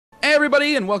Hey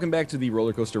everybody, and welcome back to the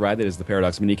roller coaster ride that is the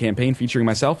Paradox mini campaign, featuring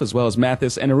myself as well as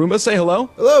Mathis and Arumba. Say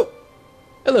hello. Hello.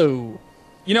 Hello.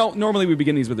 You know, normally we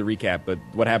begin these with a recap, but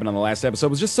what happened on the last episode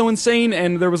was just so insane,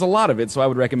 and there was a lot of it. So I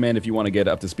would recommend, if you want to get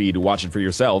up to speed, watch it for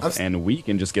yourself, and we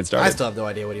can just get started. I still have no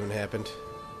idea what even happened.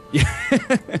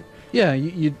 Yeah,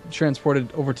 you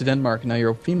transported over to Denmark, and now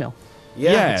you're a female.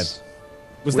 Yeah.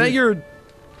 Was that your...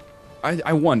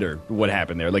 I wonder what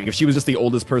happened there. Like, if she was just the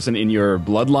oldest person in your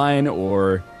bloodline,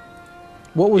 or...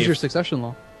 What was your succession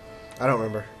law? I don't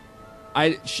remember.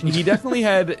 He definitely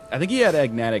had... I think he had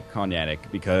agnatic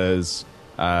cognatic, because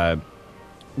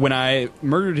when I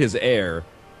murdered his heir,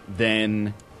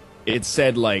 then it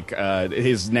said, like,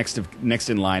 his next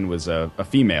in line was a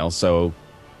female, so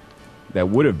that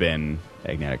would have been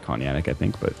agnatic cognatic, I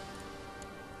think, but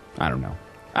I don't know.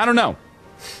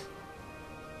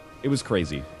 It was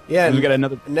crazy. Yeah, and we got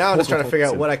another. Now I'm just trying to figure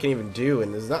out what I can even do,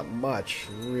 and there's not much,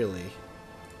 really.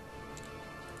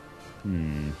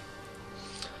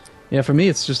 Yeah, for me,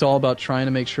 it's just all about trying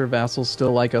to make sure vassals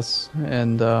still like us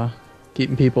and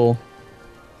keeping people.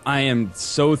 I am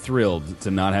so thrilled to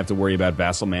not have to worry about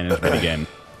vassal management again,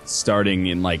 starting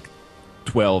in like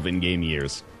 12 in-game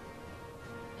years.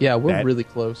 Yeah, we're really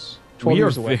close. 12 we are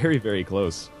years away. very, very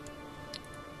close.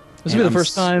 This will be the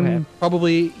first time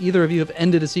probably either of you have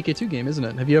ended a CK2 game, isn't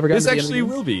it? Have you ever gotten This to the end actually of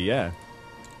the game? will be, yeah.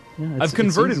 It's I've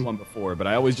converted easy. one before, but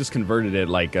I always just converted it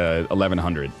like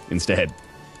 1100 instead,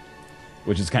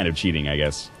 which is kind of cheating, I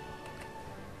guess.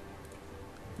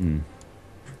 Is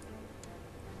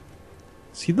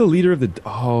he the leader of the...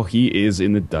 Oh, he is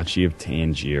in the Duchy of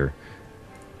Tangier.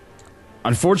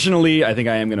 Unfortunately, I think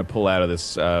I am going to pull out of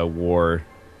this war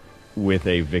with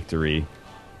a victory.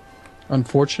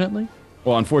 Unfortunately?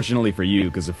 Well, unfortunately for you,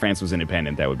 because if France was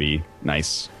independent, that would be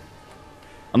nice.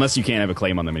 Unless you can't have a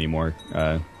claim on them anymore.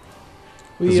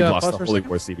 Because you've lost the Holy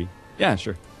War CB. Yeah,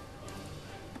 sure.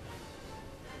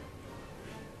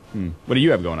 What do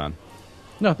you have going on?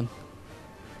 Nothing.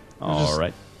 All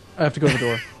right. I have to go to the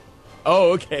door.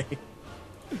 Oh, okay.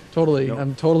 Totally. Nope.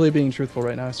 I'm totally being truthful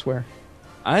right now, I swear.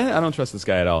 I don't trust this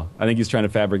guy at all. I think he's trying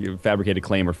to fabricate a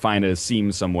claim or find a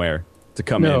seam somewhere to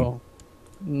come in.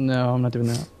 No, I'm not doing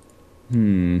that.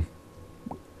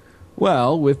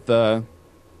 Well, with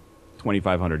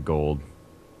 2,500 gold,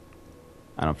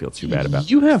 I don't feel too bad about it.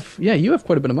 You have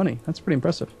quite a bit of money. That's pretty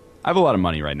impressive. I have a lot of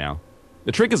money right now.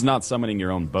 The trick is not summoning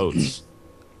your own boats.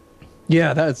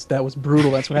 Yeah, that was brutal.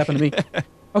 That's what happened to me.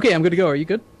 Okay, I'm good to go. Are you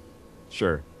good?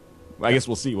 Sure. I guess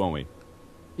we'll see, won't we?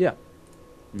 Yeah.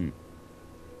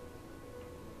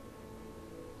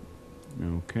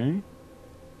 Okay.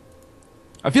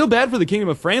 I feel bad for the Kingdom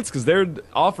of France because they're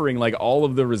offering like all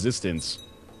of the resistance,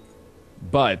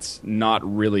 but not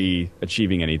really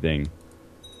achieving anything.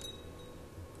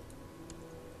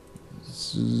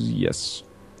 Yes.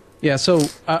 Yeah, so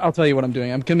I'll tell you what I'm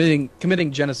doing. I'm committing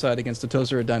genocide against the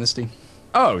Tozera dynasty.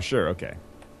 Oh, sure, okay.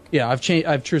 Yeah,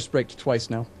 I've truce breaked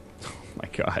twice now. Oh my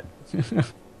god.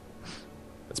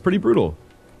 That's pretty brutal.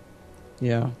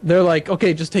 Yeah. They're like,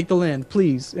 okay, just take the land,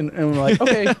 please. And we're like,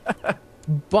 okay.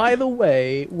 By the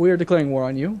way, we're declaring war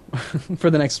on you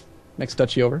for the next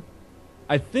duchy over.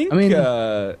 I think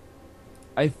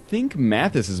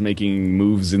Mathis is making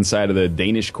moves inside of the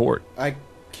Danish court. I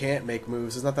can't make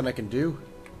moves. There's nothing I can do.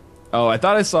 Oh, I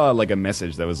thought I saw like a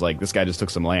message that was like, this guy just took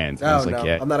some land. And I was like, no.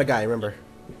 yeah. I'm not a guy, remember?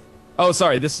 Oh,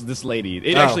 sorry, this lady.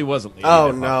 It actually was a lady.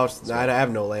 Oh, no, I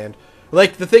have no land.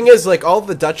 Like, the thing is, like, all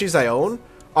the duchies I own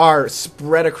are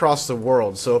spread across the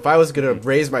world. So if I was going to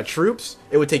raise my troops,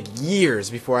 it would take years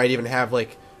before I'd even have,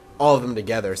 like, all of them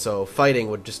together. So fighting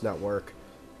would just not work.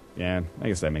 Yeah, I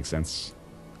guess that makes sense.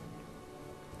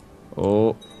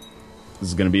 Oh, this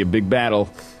is going to be a big battle.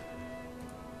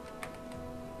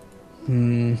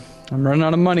 I'm running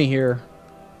out of money here.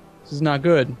 This is not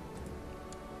good.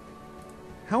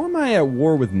 How am I at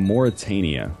war with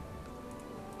Mauritania?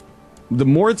 The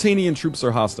Mauritanian troops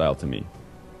are hostile to me.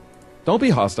 Don't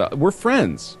be hostile. We're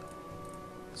friends.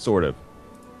 Sort of.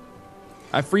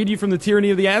 I freed you from the tyranny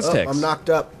of the Aztecs. Oh, I'm knocked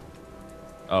up.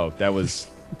 Oh, that was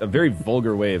a very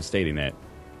vulgar way of stating that.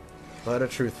 But a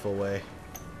truthful way.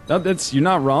 No, you're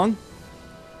not wrong.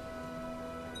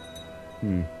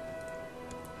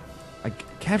 I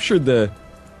captured the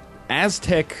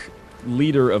Aztec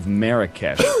leader of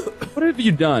Marrakesh. What have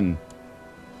you done?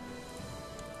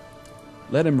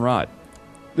 Let him rot.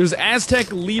 There's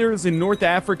Aztec leaders in North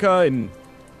Africa and...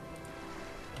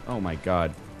 Oh my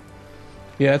god.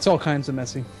 Yeah, it's all kinds of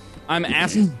messy. I'm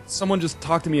asking... Someone just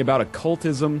talk to me about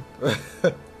occultism.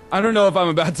 I don't know if I'm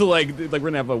about to, like we're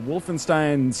gonna have a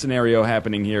Wolfenstein scenario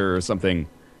happening here or something.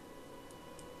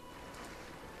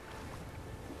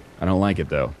 I don't like it,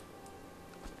 though.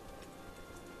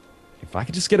 If I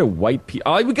could just get a white piece.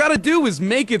 All we gotta do is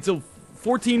make it till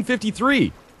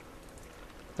 1453.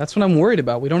 That's what I'm worried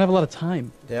about. We don't have a lot of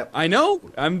time. Yep. I know.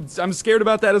 I'm scared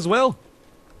about that as well.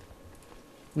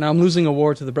 Now I'm losing a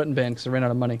war to the Breton band because I ran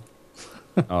out of money.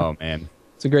 Oh, man.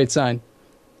 It's a great sign.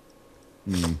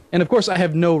 And of course, I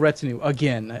have no retinue.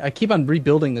 Again, I keep on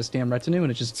rebuilding this damn retinue,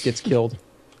 and it just gets killed.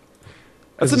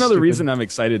 That's This is another stupid. reason I'm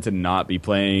excited to not be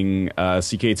playing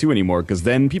CK2 anymore, because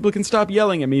then people can stop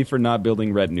yelling at me for not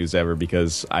building retinues ever,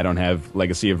 because I don't have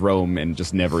Legacy of Rome and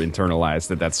just never internalized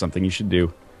that that's something you should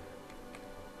do.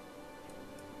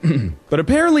 But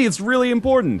apparently it's really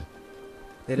important.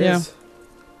 It Yeah. is.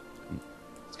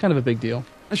 It's kind of a big deal.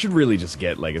 I should really just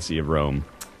get Legacy of Rome.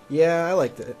 Yeah, I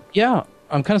liked it. Yeah,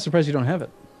 I'm kind of surprised you don't have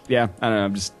it. Yeah, I don't know,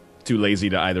 I'm just too lazy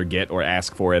to either get or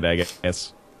ask for it, I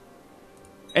guess.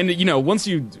 And, you know, once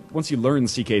you learn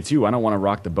CK2, I don't want to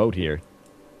rock the boat here.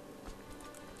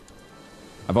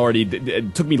 I've already...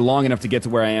 It took me long enough to get to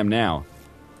where I am now.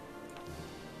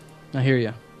 I hear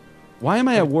you. Why am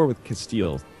I at war with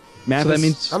Castile? So that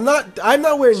means I'm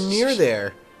nowhere near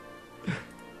there.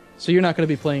 so you're not going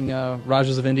to be playing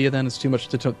Rajas of India then? It's too much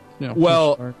to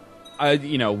Well,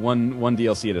 one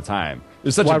DLC at a time.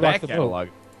 There's such Why a rock back the boat? catalog.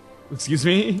 Excuse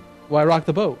me? why rock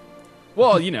the boat?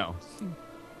 Well, you know,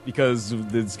 because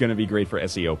it's going to be great for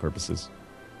SEO purposes.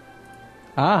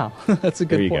 Ah, that's a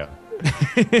good There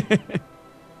you point. go.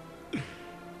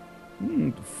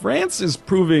 France is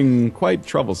proving quite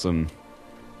troublesome.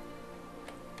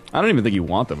 I don't even think you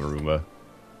want them, Aruba.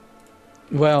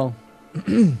 Well,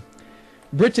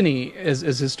 Brittany, as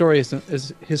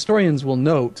historians will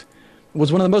note,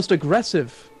 was one of the most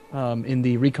aggressive in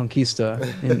the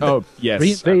Reconquista. Oh, yes.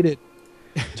 Reinvaded,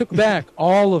 took back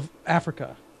all of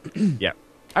Africa. Yeah.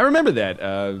 I remember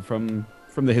that from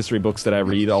the history books that I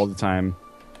read all the time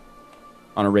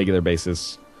on a regular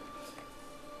basis.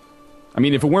 I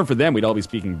mean, if it weren't for them, we'd all be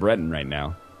speaking Breton right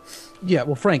now. Yeah,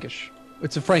 well, Frankish.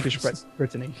 It's a Frankish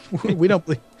Brittany. We don't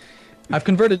believe. I've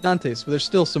converted Nantes, but there's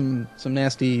still some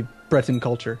nasty Breton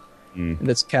culture. And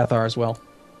that's Cathar as well.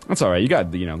 That's all right. You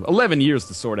got, 11 years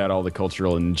to sort out all the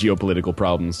cultural and geopolitical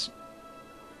problems.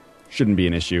 Shouldn't be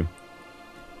an issue.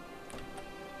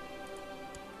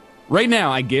 Right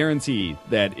now, I guarantee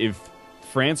that if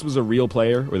France was a real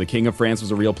player, or the King of France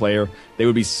was a real player, they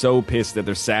would be so pissed that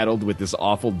they're saddled with this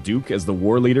awful Duke as the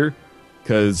war leader.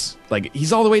 Because,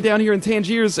 he's all the way down here in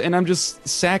Tangiers, and I'm just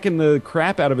sacking the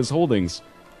crap out of his holdings.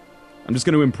 I'm just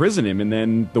going to imprison him, and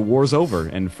then the war's over,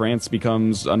 and France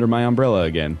becomes under my umbrella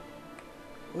again.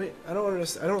 Wait, I don't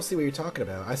understand. I don't see what you're talking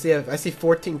about. I see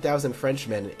 14,000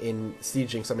 Frenchmen in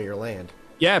sieging some of your land.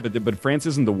 Yeah, but France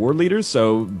isn't the war leader,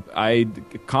 so I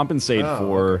compensate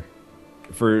for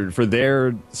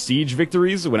their siege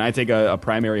victories. When I take a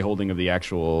primary holding of the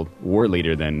actual war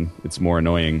leader, then it's more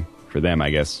annoying for them, I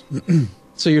guess.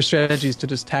 So your strategy is to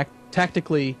just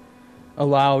tactically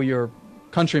allow your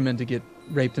countrymen to get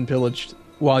raped and pillaged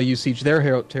while you siege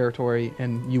their territory,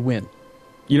 and you win.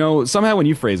 Somehow when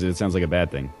you phrase it, it sounds like a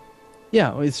bad thing.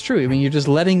 Yeah, it's true. I mean, you're just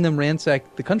letting them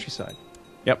ransack the countryside.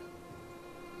 Yep.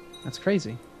 That's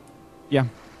crazy. Yeah.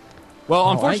 Well,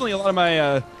 unfortunately, a lot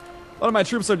of my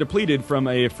troops are depleted from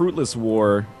a fruitless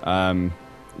war,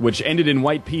 which ended in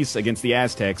white peace against the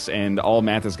Aztecs, and all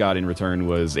Mathis got in return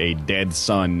was a dead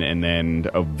son and then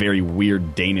a very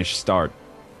weird Danish start.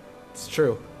 It's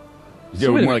true.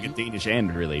 So More like a Danish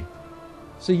end, really.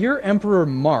 So you're Emperor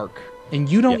Mark, and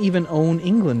you don't even own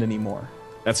England anymore.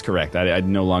 That's correct. I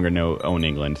no longer own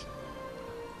England.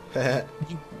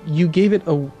 You gave it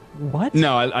a what?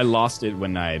 No, I lost it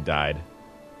when I died.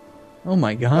 Oh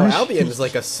my Oh, gosh. Albion is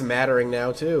like a smattering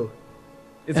now, too.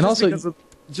 It's And just also-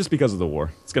 just because of the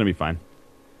war. It's going to be fine.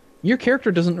 Your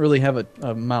character doesn't really have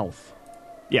a mouth.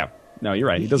 Yeah. No, you're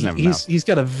right. He doesn't have a mouth. He's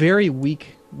got a very weak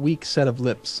set of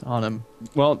lips on him.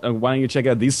 Well, why don't you check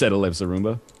out these set of lips,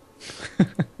 Arumba?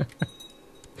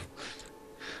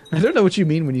 I don't know what you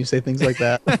mean when you say things like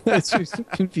that. It's just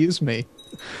confused me.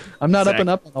 I'm not up and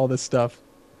up on all this stuff.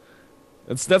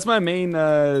 That's my main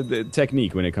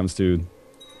technique when it comes to,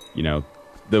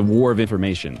 the war of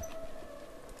information.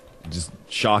 Just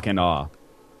shock and awe.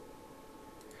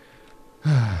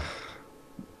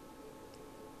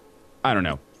 I don't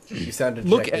know. You sound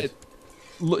Look dejected.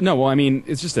 no, well, I mean,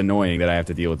 it's just annoying that I have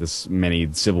to deal with this many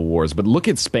civil wars. But look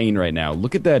at Spain right now.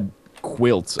 Look at that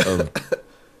quilt of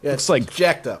Yeah, looks it's like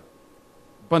jacked up.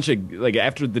 bunch of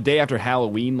after the day after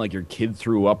Halloween, like your kid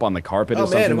threw up on the carpet or Oh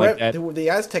something man, like that. the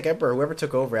Aztec emperor, whoever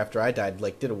took over after I died,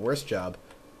 did a worse job.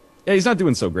 Yeah, he's not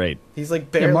doing so great. He's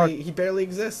like Mark- he barely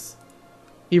exists.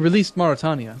 He released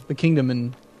Mauritania, the kingdom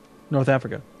in North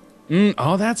Africa.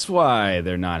 Oh, that's why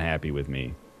they're not happy with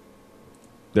me.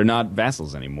 They're not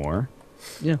vassals anymore.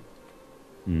 Yeah.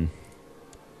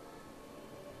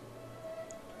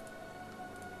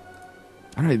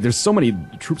 I don't know. There's so many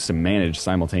troops to manage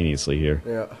simultaneously here.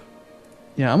 Yeah.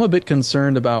 Yeah, I'm a bit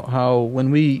concerned about how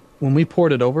when we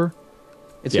port it over,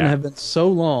 it's going Yeah. to have been so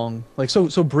long, like so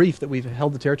brief that we've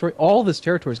held the territory. All this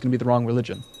territory is going to be the wrong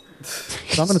religion.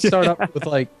 So I'm going to start up with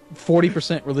like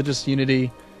 40% religious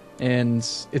unity, and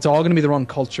it's all going to be the wrong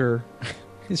culture.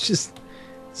 It's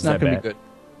not that going to be bad? good.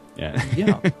 Yeah.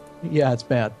 Yeah, yeah, it's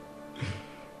bad.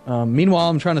 Meanwhile,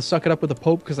 I'm trying to suck it up with the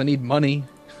Pope because I need money.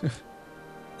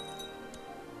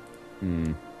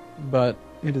 But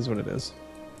it is what it is.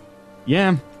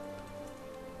 Yeah.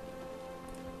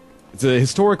 It's a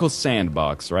historical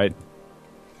sandbox, right?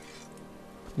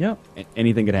 Yeah.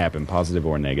 Anything could happen, positive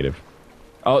or negative.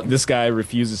 Oh, this guy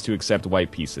refuses to accept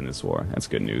white peace in this war. That's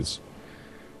good news.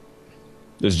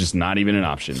 There's just not even an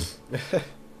option.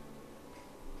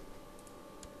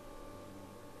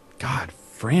 God,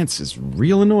 France is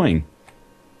real annoying.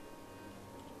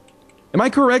 Am I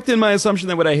correct in my assumption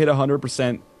that when I hit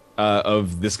 100%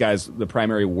 of this guy's, the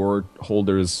primary war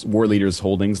leader's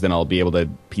holdings, then I'll be able to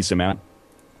piece him out?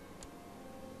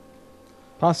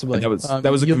 Possibly. That was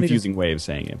a you'll confusing way of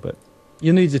saying it, but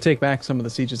you'll need to take back some of the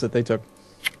sieges that they took.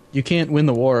 You can't win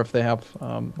the war if they have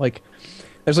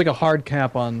there's like a hard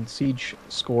cap on siege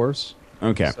scores.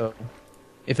 okay. So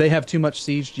if they have too much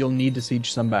siege, you'll need to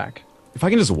siege some back. If I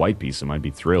can just white piece him, I'd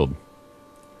be thrilled.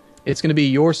 It's going to be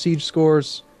your siege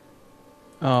scores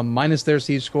minus their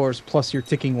siege scores plus your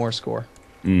ticking war score.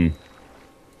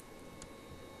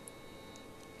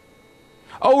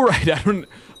 Oh right,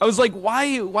 I was like,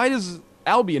 why does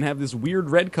Albion have this weird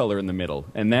red color in the middle?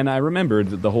 And then I remembered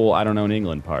the whole I don't own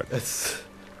England part.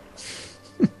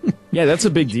 Yeah, that's a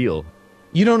big deal.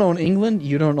 You don't own England.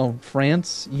 You don't own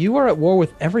France. You are at war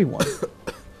with everyone.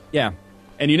 Yeah.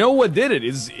 And you know what did it?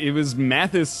 It was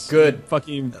Mathis. Good.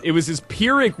 It was his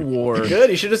Pyrrhic war. Good.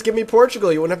 You should just give me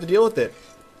Portugal. You wouldn't have to deal with it.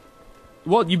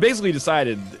 Well, you basically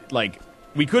decided, like,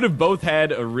 we could have both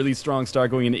had a really strong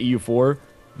start going into EU4,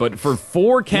 but for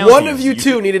 4 counties... One of you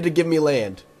two needed to give me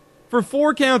land. For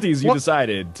 4 counties, you What?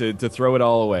 decided to throw it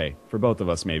all away. For both of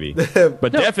us, maybe.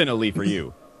 But definitely for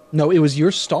you. No, it was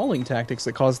your stalling tactics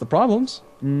that caused the problems.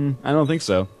 I don't think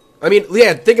so. I mean,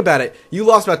 yeah, think about it. You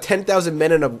lost about 10,000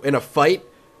 men in a fight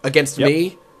against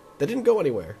me. That didn't go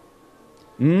anywhere.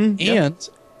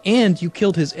 And you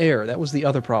killed his heir. That was the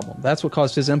other problem. That's what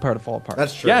caused his empire to fall apart.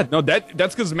 That's true. Yeah, no,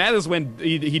 that's because Mathis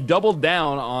he doubled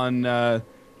down on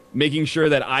making sure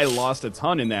that I lost a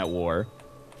ton in that war.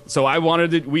 So I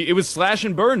wanted it was slash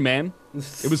and burn, man.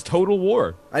 It was total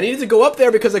war. I needed to go up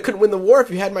there because I couldn't win the war if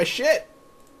you had my shit.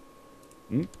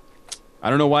 I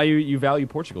don't know why you value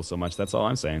Portugal so much. That's all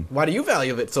I'm saying. Why do you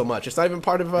value it so much? It's not even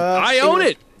part of. I own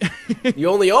it. You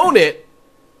only own it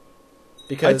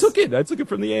because I took it. I took it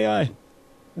from the AI.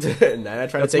 and then I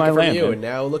tried to That's take my it from land, you, man. and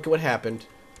now look at what happened.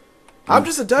 I'm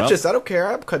just a duchess. I don't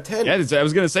care. I'm content. Yeah, I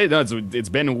was gonna say no. It's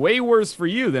been way worse for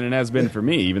you than it has been for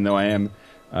me. Even though I am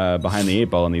behind the 8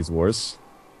 ball in these wars,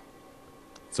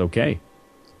 it's okay.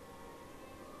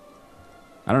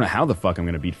 I don't know how the fuck I'm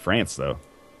gonna beat France though.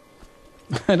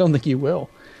 I don't think you will.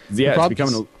 Yeah, it's problem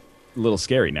becoming is- a little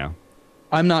scary now.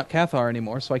 I'm not Cathar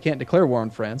anymore, so I can't declare war on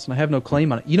France, and I have no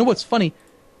claim on it. You know what's funny?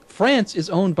 France is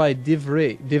owned by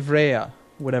Divrea,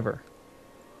 whatever,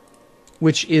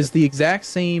 which is the exact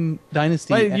same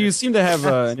dynasty. Well, you as- seem to have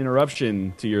an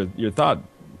interruption to your thought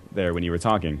there when you were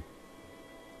talking.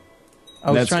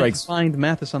 I was that trying strikes- to find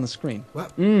Mathis on the screen.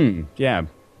 Yeah, it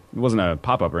wasn't a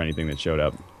pop-up or anything that showed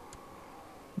up.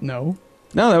 No.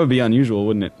 No, that would be unusual,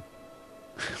 wouldn't it?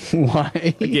 Why?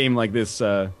 A game like this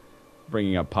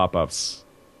bringing up pop-ups.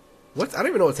 What? I don't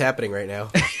even know what's happening right now.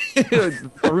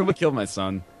 Aruba killed my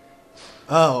son.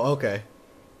 Oh, okay.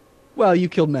 Well, you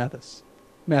killed Mathis.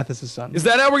 Mathis' son. Is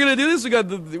that how we're gonna do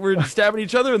this? We're stabbing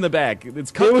each other in the back.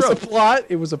 It's It was a cutthroat. plot.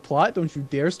 It was a plot. Don't you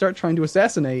dare start trying to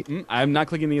assassinate. I'm not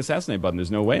clicking the assassinate button.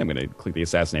 There's no way I'm gonna click the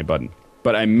assassinate button.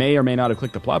 But I may or may not have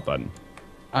clicked the plot button.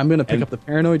 I'm going to pick And- up the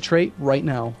paranoid trait right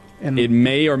now. And It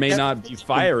may or may not be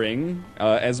firing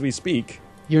as we speak.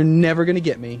 you're never going to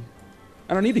get me.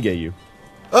 I don't need to get you.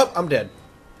 Oh, I'm dead.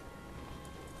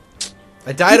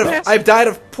 I've died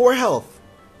of poor health.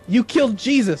 You killed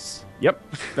Jesus. Yep,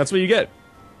 that's what you get.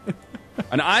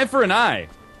 An eye for an eye.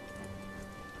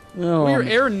 Oh, Well, your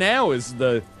heir now is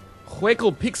the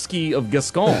Huekel Pixki of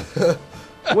Gascon.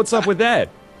 What's up with that?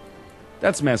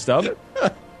 That's messed up.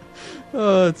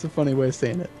 oh, it's a funny way of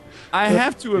saying it. I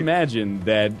have to imagine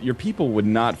that your people would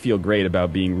not feel great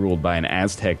about being ruled by an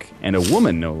Aztec and a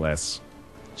woman, no less.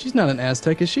 She's not an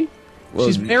Aztec, is she? Well,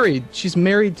 She's married. She's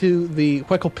married to the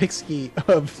Huekelpixki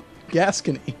of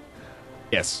Gascony.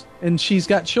 Yes. And she's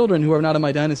got children who are not in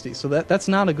my dynasty, so that's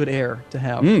not a good heir to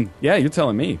have. Yeah, you're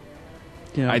telling me.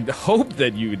 You know? I'd hope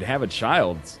that you'd have a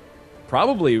child.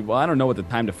 Probably, well, I don't know what the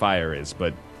time to fire is,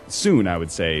 but soon, I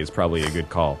would say, is probably a good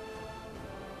call.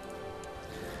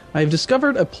 I've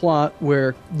discovered a plot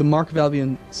where the Mark of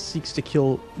Albion seeks to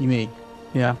kill me.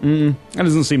 Yeah. That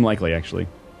doesn't seem likely, actually.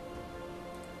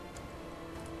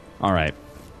 All right.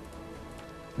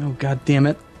 Oh, god damn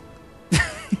it.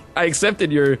 I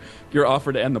accepted your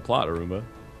offer to end the plot, Arumba.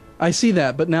 I see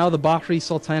that, but now the Bahri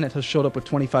Sultanate has showed up with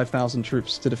 25,000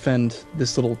 troops to defend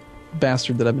this little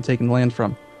bastard that I've been taking land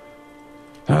from.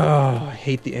 Oh, I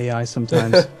hate the AI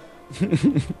sometimes. I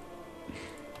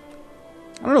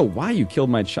don't know why you killed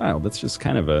my child. That's just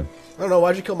kind of a... I don't know,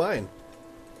 why'd you kill mine?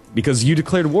 Because you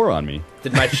declared war on me.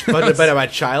 Did my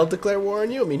child declare war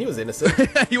on you? I mean, he was innocent.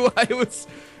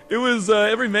 It was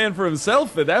every man for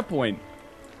himself at that point.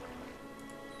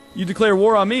 You declare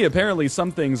war on me. Apparently,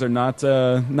 some things are not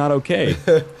okay.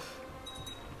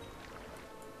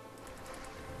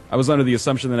 I was under the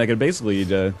assumption that I could basically,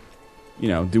 do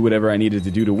whatever I needed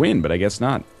to do to win, but I guess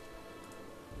not.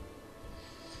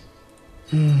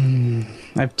 I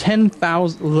have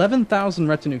 11,000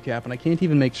 retinue cap, and I can't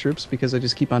even make troops because I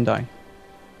just keep on dying.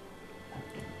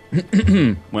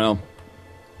 Well,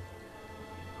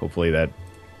 hopefully that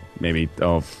maybe...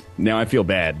 Oh, now I feel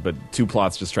bad, but 2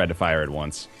 plots just tried to fire at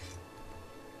once.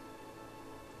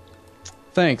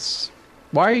 Thanks.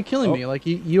 Why are you killing me? Like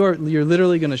you're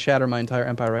literally going to shatter my entire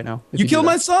empire right now. You killed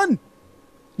my son!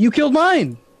 You killed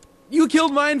mine! You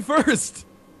killed mine first!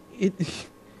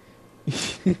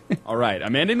 All right,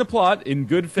 I'm ending the plot in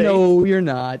good faith. No, you're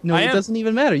not. No, it doesn't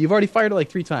even matter. You've already fired it like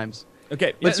 3 times.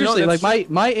 Okay, but seriously, like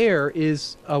my heir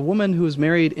is a woman who is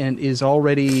married and is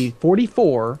already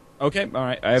 44. Okay, all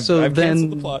right. I've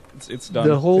canceled the plot. It's done.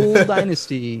 The whole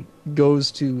dynasty goes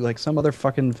to like some other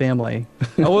fucking family.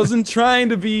 I wasn't trying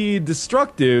to be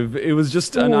destructive. It was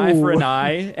just an eye for an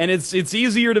eye, and it's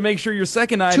easier to make sure your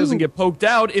second eye doesn't get poked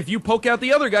out if you poke out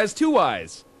the other guy's 2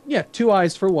 eyes. Yeah, 2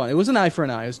 eyes for 1. It was an eye for an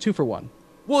eye. It was 2 for 1.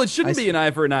 Well, it shouldn't be an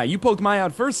eye for an eye. You poked my eye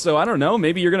out first, so I don't know.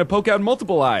 Maybe you're gonna poke out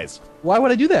multiple eyes. Why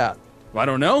would I do that? I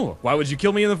don't know. Why would you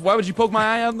kill me? Why would you poke my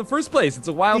eye out in the first place? It's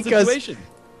a wild situation.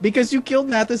 Because you killed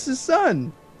Mathis'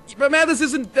 son. But Mathis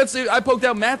isn't. That's it. I poked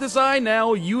out Mathis' eye.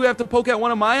 Now you have to poke out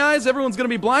one of my eyes. Everyone's gonna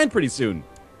be blind pretty soon.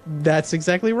 That's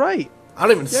exactly right. I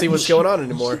don't even see what's going on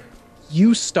anymore.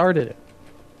 You started it.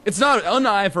 It's not an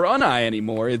eye for an eye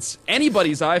anymore. It's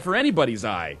anybody's eye for anybody's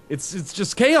eye. It's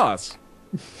just chaos.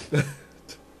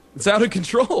 It's out of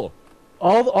control.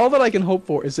 All that I can hope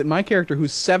for is that my character,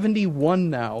 who's 71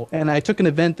 now, and I took an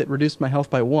event that reduced my health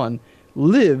by 1,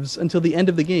 lives until the end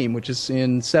of the game, which is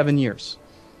in 7 years.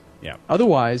 Yeah.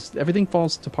 Otherwise, everything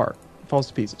falls to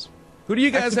pieces. Who do you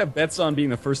guys have bets on being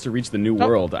the first to reach the new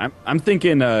world? I'm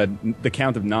thinking the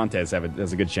Count of Nantes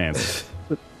has a good chance.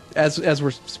 As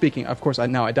we're speaking, of course, I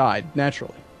died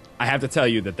naturally. I have to tell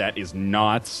you that is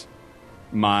not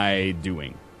my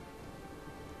doing.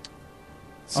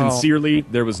 Sincerely,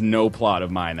 there was no plot of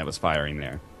mine that was firing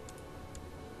there.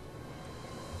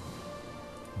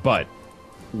 But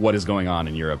what is going on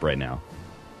in Europe right now?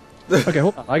 Okay,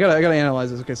 hold on. I gotta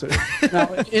analyze this. Okay, so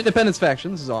now Independence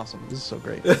faction. This is awesome. This is so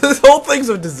great. This whole thing's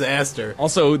a disaster.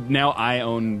 Also, now I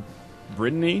own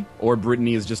Brittany, or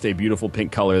Brittany is just a beautiful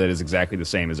pink color that is exactly the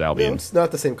same as Albion. No, it's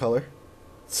not the same color.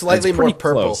 Slightly more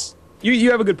purple. Close.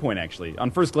 You have a good point, actually. On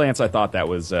first glance, I thought that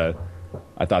was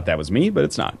me, but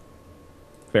it's not.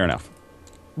 Fair enough.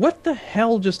 What the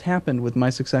hell just happened with my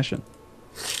succession?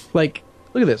 Like,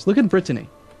 look at this. Look at Brittany.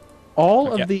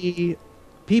 All of the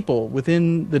people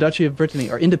within the Duchy of Brittany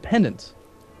are independent.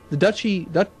 The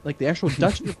the actual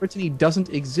Duchy of Brittany doesn't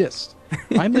exist.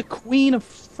 I'm the Queen of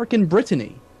frickin'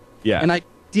 Brittany. Yeah. And I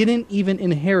didn't even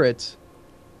inherit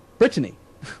Brittany.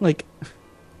 Like,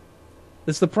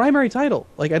 it's the primary title.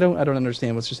 Like, I don't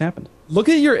understand what's just happened. Look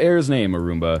at your heir's name,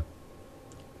 Arumba.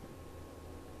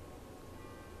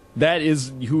 That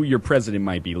is who your president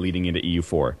might be leading into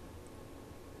EU4.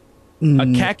 A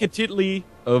Kakatitli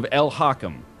of El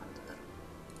Hakam.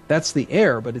 That's the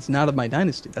heir, but it's not of my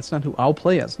dynasty. That's not who I'll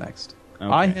play as next.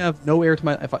 Okay. I have no heir to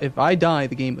my... If I die,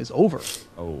 the game is over.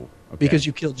 Oh, okay. Because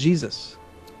you killed Jesus.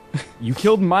 You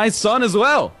killed my son as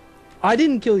well. I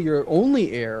didn't kill your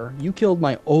only heir. You killed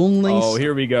my only son. Oh,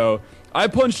 here we go. I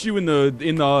punched you in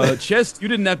the chest. You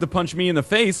didn't have to punch me in the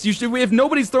face. If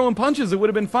nobody's throwing punches, it would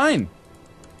have been fine.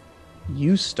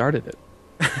 You started it.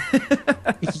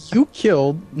 You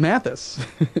killed Mathis.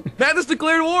 Mathis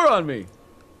declared war on me.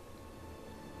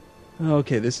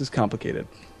 Okay, this is complicated.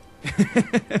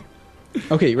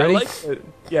 Okay, you ready?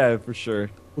 Yeah, for sure.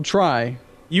 We'll try.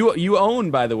 You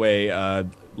own, by the way,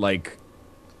 like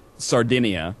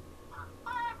Sardinia.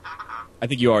 I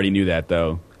think you already knew that,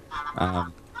 though.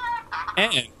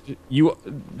 And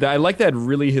I like that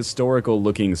really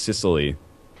historical-looking Sicily.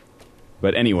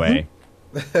 But anyway,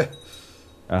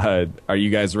 are you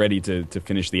guys ready to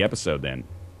finish the episode then?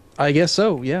 I guess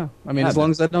so, yeah. I mean, as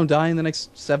long as I don't die in the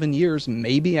next 7 years,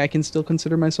 maybe I can still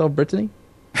consider myself Brittany.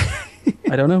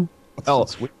 I don't know. Well,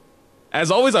 as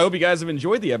always, I hope you guys have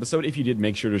enjoyed the episode. If you did,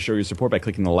 make sure to show your support by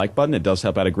clicking the like button. It does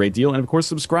help out a great deal. And, of course,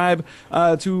 subscribe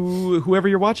to whoever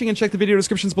you're watching and check the video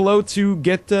descriptions below to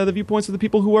get the viewpoints of the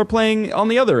people who are playing on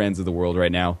the other ends of the world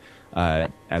right now.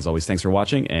 As always, thanks for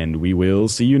watching, and we will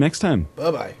see you next time.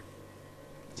 Bye-bye.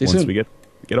 See you Once soon. we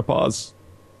get a pause.